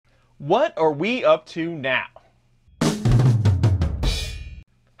What are we up to now?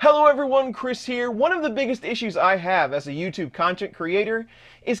 Hello everyone, Chris here. One of the biggest issues I have as a YouTube content creator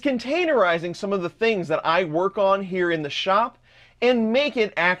is containerizing some of the things that I work on here in the shop and make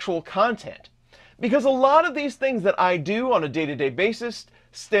it actual content. Because a lot of these things that I do on a day-to-day basis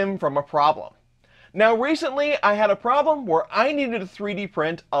stem from a problem. Now recently I had a problem where I needed to 3D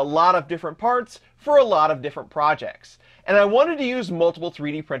print a lot of different parts for a lot of different projects. And I wanted to use multiple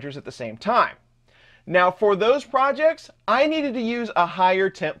 3D printers at the same time. Now for those projects, I needed to use a higher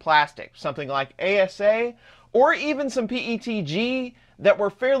temp plastic, something like ASA, or even some PETG that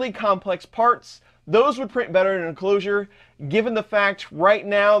were fairly complex parts. Those would print better in Enclosure, given the fact right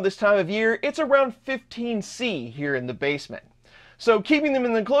now, this time of year, it's around 15C here in the basement. So keeping them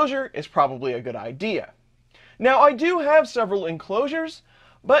in the Enclosure is probably a good idea. Now I do have several Enclosures,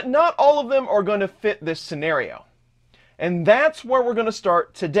 but not all of them are going to fit this scenario. And that's where we're going to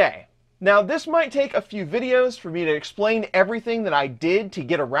start today. Now this might take a few videos for me to explain everything that I did to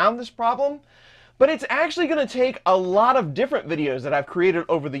get around this problem, but it's actually going to take a lot of different videos that I've created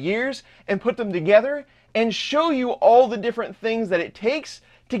over the years and put them together and show you all the different things that it takes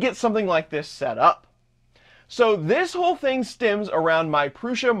to get something like this set up. So this whole thing stems around my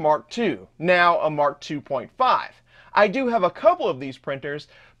Prusa Mark II, now a Mark 2.5. I do have a couple of these printers,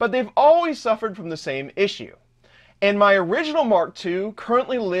 but they've always suffered from the same issue. And my original Mark II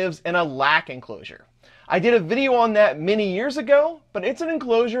currently lives in a lac enclosure. I did a video on that many years ago, but it's an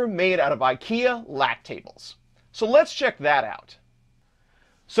enclosure made out of IKEA lac tables. So let's check that out.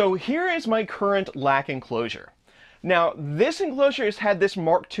 So here is my current lac enclosure. Now this enclosure has had this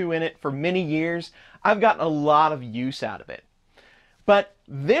Mark II in it for many years. I've gotten a lot of use out of it. But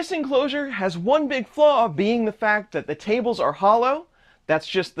this enclosure has one big flaw, being the fact that the tables are hollow. That's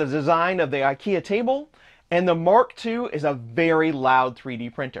just the design of the IKEA table. And the Mark II is a very loud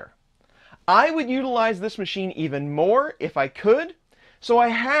 3D printer. I would utilize this machine even more if I could, so I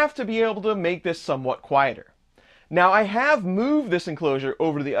have to be able to make this somewhat quieter. Now I have moved this enclosure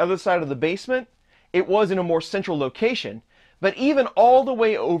over to the other side of the basement. It was in a more central location, but even all the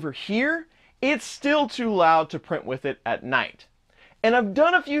way over here, it's still too loud to print with it at night. And I've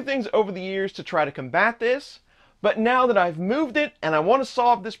done a few things over the years to try to combat this, but now that I've moved it and I want to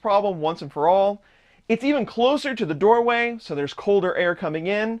solve this problem once and for all, it's even closer to the doorway, so there's colder air coming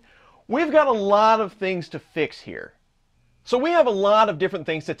in. We've got a lot of things to fix here. So we have a lot of different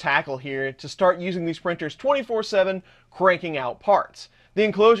things to tackle here to start using these printers 24/7, cranking out parts. The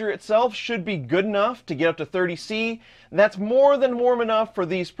enclosure itself should be good enough to get up to 30C. That's more than warm enough for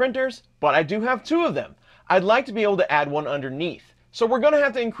these printers, but I do have two of them. I'd like to be able to add one underneath. So we're going to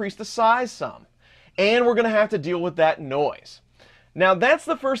have to increase the size some. And we're going to have to deal with that noise. Now that's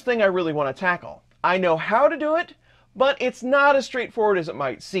the first thing I really want to tackle. I know how to do it, but it's not as straightforward as it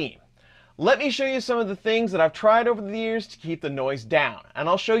might seem. Let me show you some of the things that I've tried over the years to keep the noise down, and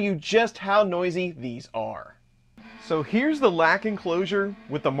I'll show you just how noisy these are. So here's the lac enclosure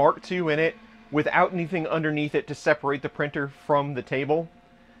with the Mark II in it, without anything underneath it to separate the printer from the table.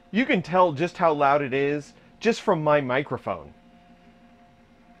 You can tell just how loud it is just from my microphone.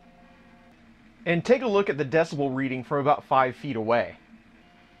 And take a look at the decibel reading from about 5 feet away.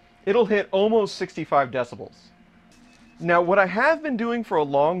 It'll hit almost 65 decibels. Now what I have been doing for a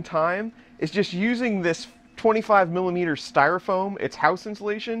long time is just using this 25mm styrofoam, it's house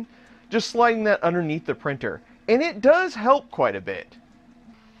insulation, just sliding that underneath the printer. And it does help quite a bit.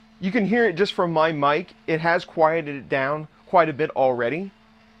 You can hear it just from my mic. It has quieted it down quite a bit already.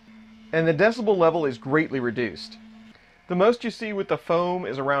 And the decibel level is greatly reduced. The most you see with the foam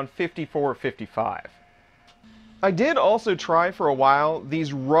is around 54 or 55. I did also try for a while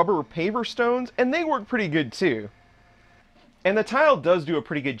these rubber paver stones, and they work pretty good too. And the tile does do a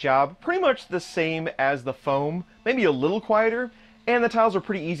pretty good job, pretty much the same as the foam, maybe a little quieter, and the tiles are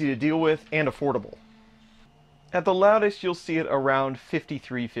pretty easy to deal with and affordable. At the loudest you'll see it around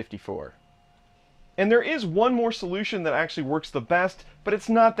 53, 54. And there is one more solution that actually works the best, but it's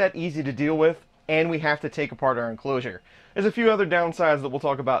not that easy to deal with, and we have to take apart our enclosure. There's a few other downsides that we'll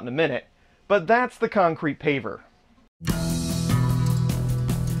talk about in a minute, but that's the concrete paver.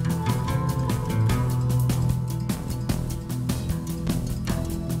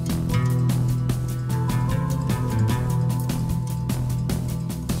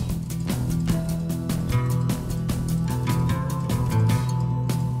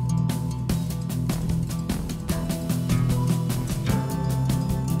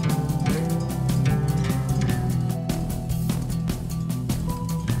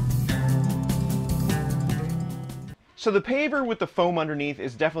 So the paver with the foam underneath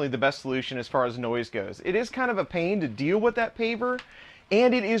is definitely the best solution as far as noise goes. It is kind of a pain to deal with that paver,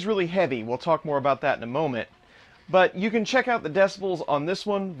 and it is really heavy. We'll talk more about that in a moment. But you can check out the decibels on this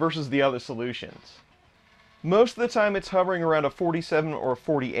one versus the other solutions. Most of the time it's hovering around a 47 or a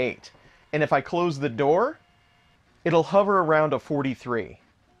 48. And if I close the door, it'll hover around a 43.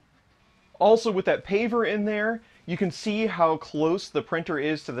 Also, with that paver in there, you can see how close the printer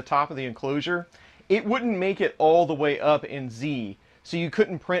is to the top of the enclosure. It wouldn't make it all the way up in Z, so you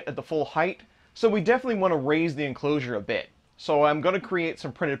couldn't print at the full height. So we definitely want to raise the enclosure a bit. So I'm going to create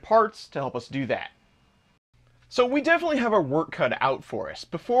some printed parts to help us do that. So we definitely have our work cut out for us.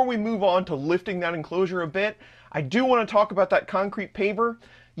 Before we move on to lifting that enclosure a bit, I do want to talk about that concrete paver.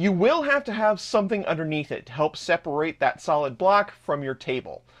 You will have to have something underneath it to help separate that solid block from your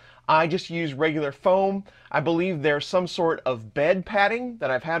table. I just use regular foam. I believe there's some sort of bed padding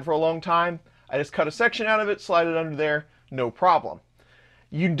that I've had for a long time. I just cut a section out of it, slide it under there, no problem.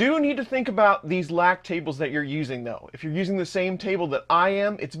 You do need to think about these lac tables that you're using though. If you're using the same table that I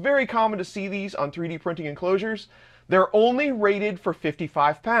am, it's very common to see these on 3D printing enclosures. They're only rated for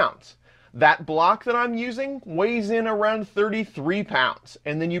 55 pounds. That block that I'm using weighs in around 33 pounds,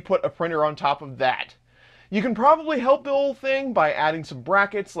 and then you put a printer on top of that. You can probably help the whole thing by adding some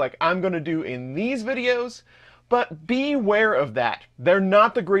brackets like I'm going to do in these videos, but beware of that. They're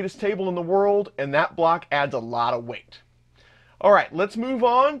not the greatest table in the world, and that block adds a lot of weight. Alright, let's move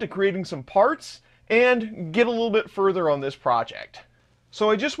on to creating some parts and get a little bit further on this project.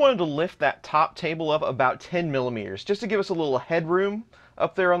 So I just wanted to lift that top table up about 10 millimeters, just to give us a little headroom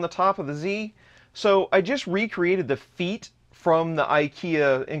up there on the top of the Z. So I just recreated the feet from the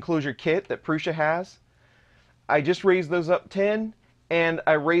IKEA enclosure kit that Prusa has. I just raised those up 10, and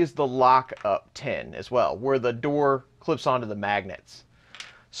I raised the lock up 10 as well, where the door clips onto the magnets.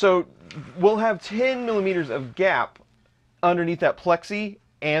 So we'll have 10 millimeters of gap underneath that plexi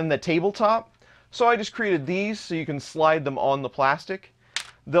and the tabletop. So I just created these so you can slide them on the plastic.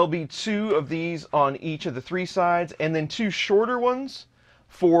 There'll be 2 of these on each of the 3 sides, and then 2 shorter ones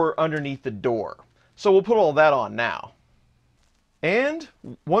for underneath the door. So we'll put all that on now. And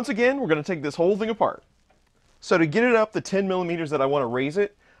once again, we're going to take this whole thing apart. So to get it up the 10 millimeters that I want to raise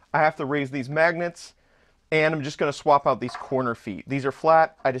it, I have to raise these magnets, and I'm just going to swap out these corner feet. These are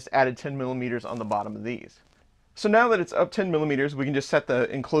flat. I just added 10 millimeters on the bottom of these. So now that it's up 10 millimeters, we can just set the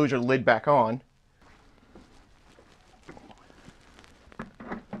enclosure lid back on.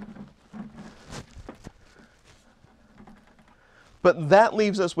 But that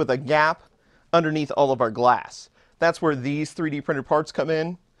leaves us with a gap underneath all of our glass. That's where these 3D printed parts come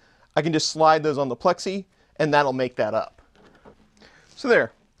in. I can just slide those on the plexi, and that'll make that up. So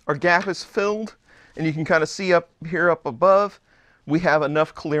there, our gap is filled, and you can kind of see up here up above, we have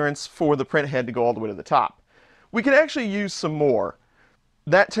enough clearance for the print head to go all the way to the top. We could actually use some more.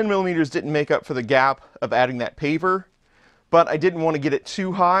 That 10 millimeters didn't make up for the gap of adding that paver, but I didn't want to get it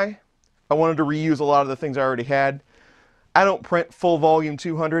too high. I wanted to reuse a lot of the things I already had. I don't print full volume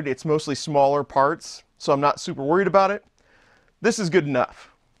 200, it's mostly smaller parts, so I'm not super worried about it. This is good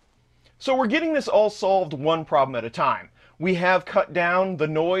enough. So we're getting this all solved one problem at a time. We have cut down the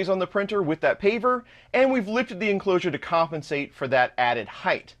noise on the printer with that paver, and we've lifted the enclosure to compensate for that added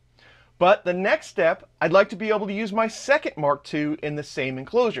height. But the next step, I'd like to be able to use my second Mark II in the same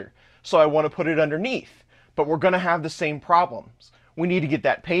enclosure. So I want to put it underneath, but we're going to have the same problems. We need to get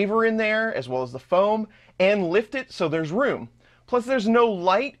that paver in there, as well as the foam, and lift it so there's room. Plus there's no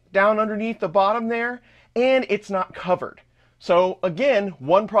light down underneath the bottom there, and it's not covered. So again,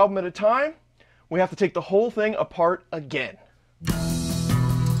 one problem at a time, we have to take the whole thing apart again.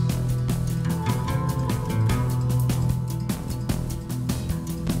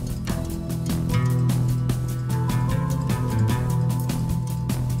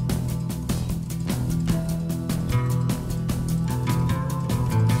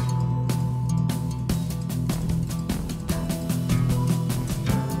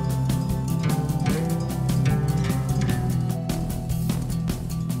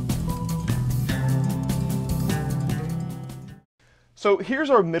 So here's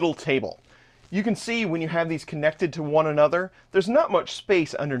our middle table. You can see when you have these connected to one another, there's not much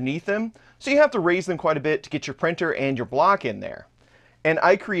space underneath them, so you have to raise them quite a bit to get your printer and your block in there. And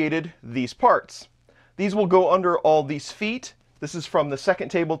I created these parts. These will go under all these feet. This is from the second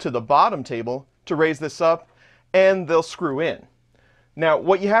table to the bottom table to raise this up, and they'll screw in. Now,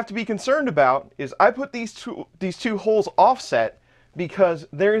 what you have to be concerned about is I put these two holes offset because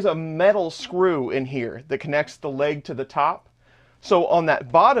there's a metal screw in here that connects the leg to the top. So on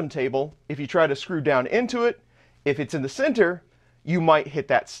that bottom table, if you try to screw down into it, if it's in the center, you might hit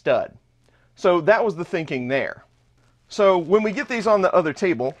that stud. So that was the thinking there. So when we get these on the other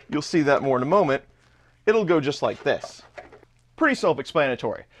table, you'll see that more in a moment, it'll go just like this. pretty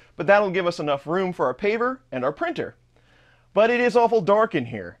self-explanatory, but that'll give us enough room for our paver and our printer. But it is awful dark in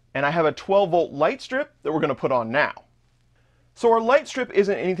here, and I have a 12-volt light strip that we're going to put on now. So our light strip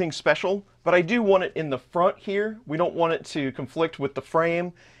isn't anything special, but I do want it in the front here. We don't want it to conflict with the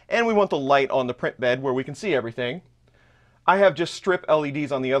frame, and we want the light on the print bed where we can see everything. I have just strip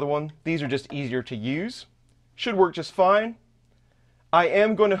LEDs on the other one. These are just easier to use. Should work just fine. I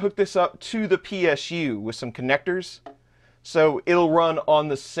am going to hook this up to the PSU with some connectors. So it'll run on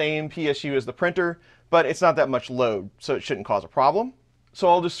the same PSU as the printer, but it's not that much load, so it shouldn't cause a problem. So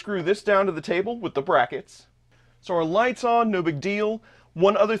I'll just screw this down to the table with the brackets. So our light's on, no big deal.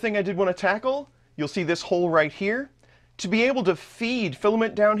 One other thing I did want to tackle, you'll see this hole right here. To be able to feed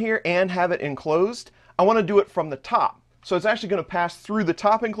filament down here and have it enclosed, I want to do it from the top. So it's actually going to pass through the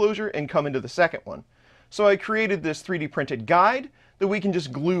top enclosure and come into the second one. So I created this 3D printed guide that we can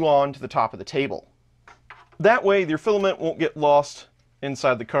just glue on to the top of the table. That way your filament won't get lost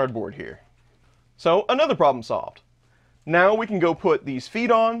inside the cardboard here. So another problem solved. Now we can go put these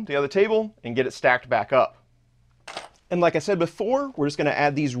feet on the other table and get it stacked back up. And like I said before, we're just going to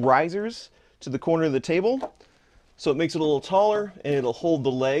add these risers to the corner of the table so it makes it a little taller and it'll hold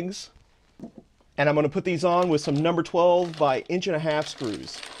the legs. And I'm going to put these on with some number 12 by 1.5 inch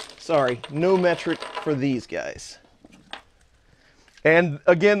screws. Sorry, no metric for these guys. And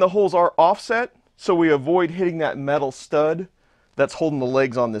again, the holes are offset, so we avoid hitting that metal stud that's holding the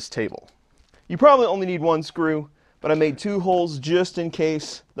legs on this table. You probably only need one screw, but I made 2 holes just in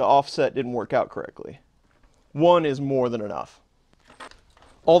case the offset didn't work out correctly. 1 is more than enough.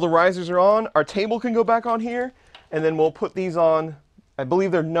 All the risers are on. Our table can go back on here, and then we'll put these on, I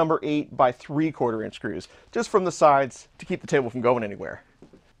believe they're number 8 by 3/4 inch screws, just from the sides to keep the table from going anywhere.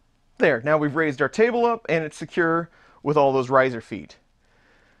 There, now we've raised our table up and it's secure with all those riser feet.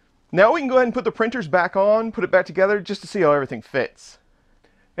 Now we can go ahead and put the printers back on, put it back together just to see how everything fits.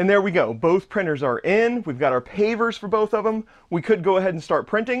 And there we go, both printers are in. We've got our pavers for both of them. We could go ahead and start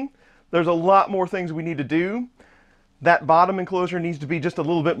printing. There's a lot more things we need to do. That bottom enclosure needs to be just a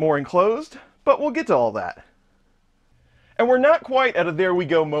little bit more enclosed, but we'll get to all that. And we're not quite at a there we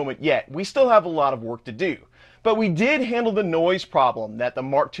go moment yet. We still have a lot of work to do. But we did handle the noise problem that the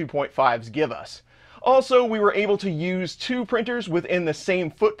Mark 2.5s give us. Also, we were able to use 2 printers within the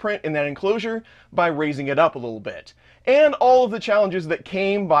same footprint in that enclosure by raising it up a little bit. And all of the challenges that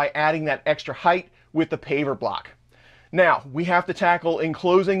came by adding that extra height with the paver block. Now, we have to tackle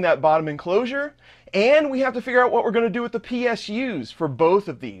enclosing that bottom enclosure, and we have to figure out what we're going to do with the PSUs for both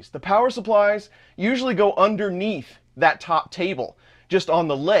of these. The power supplies usually go underneath that top table, just on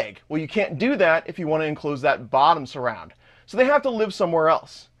the leg. Well, you can't do that if you want to enclose that bottom surround. So they have to live somewhere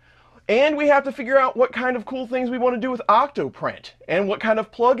else. And we have to figure out what kind of cool things we want to do with Octoprint, and what kind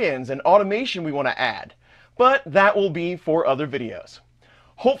of plugins and automation we want to add. But that will be for other videos.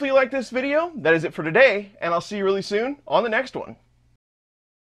 Hopefully you liked this video. That is it for today, and I'll see you really soon on the next one.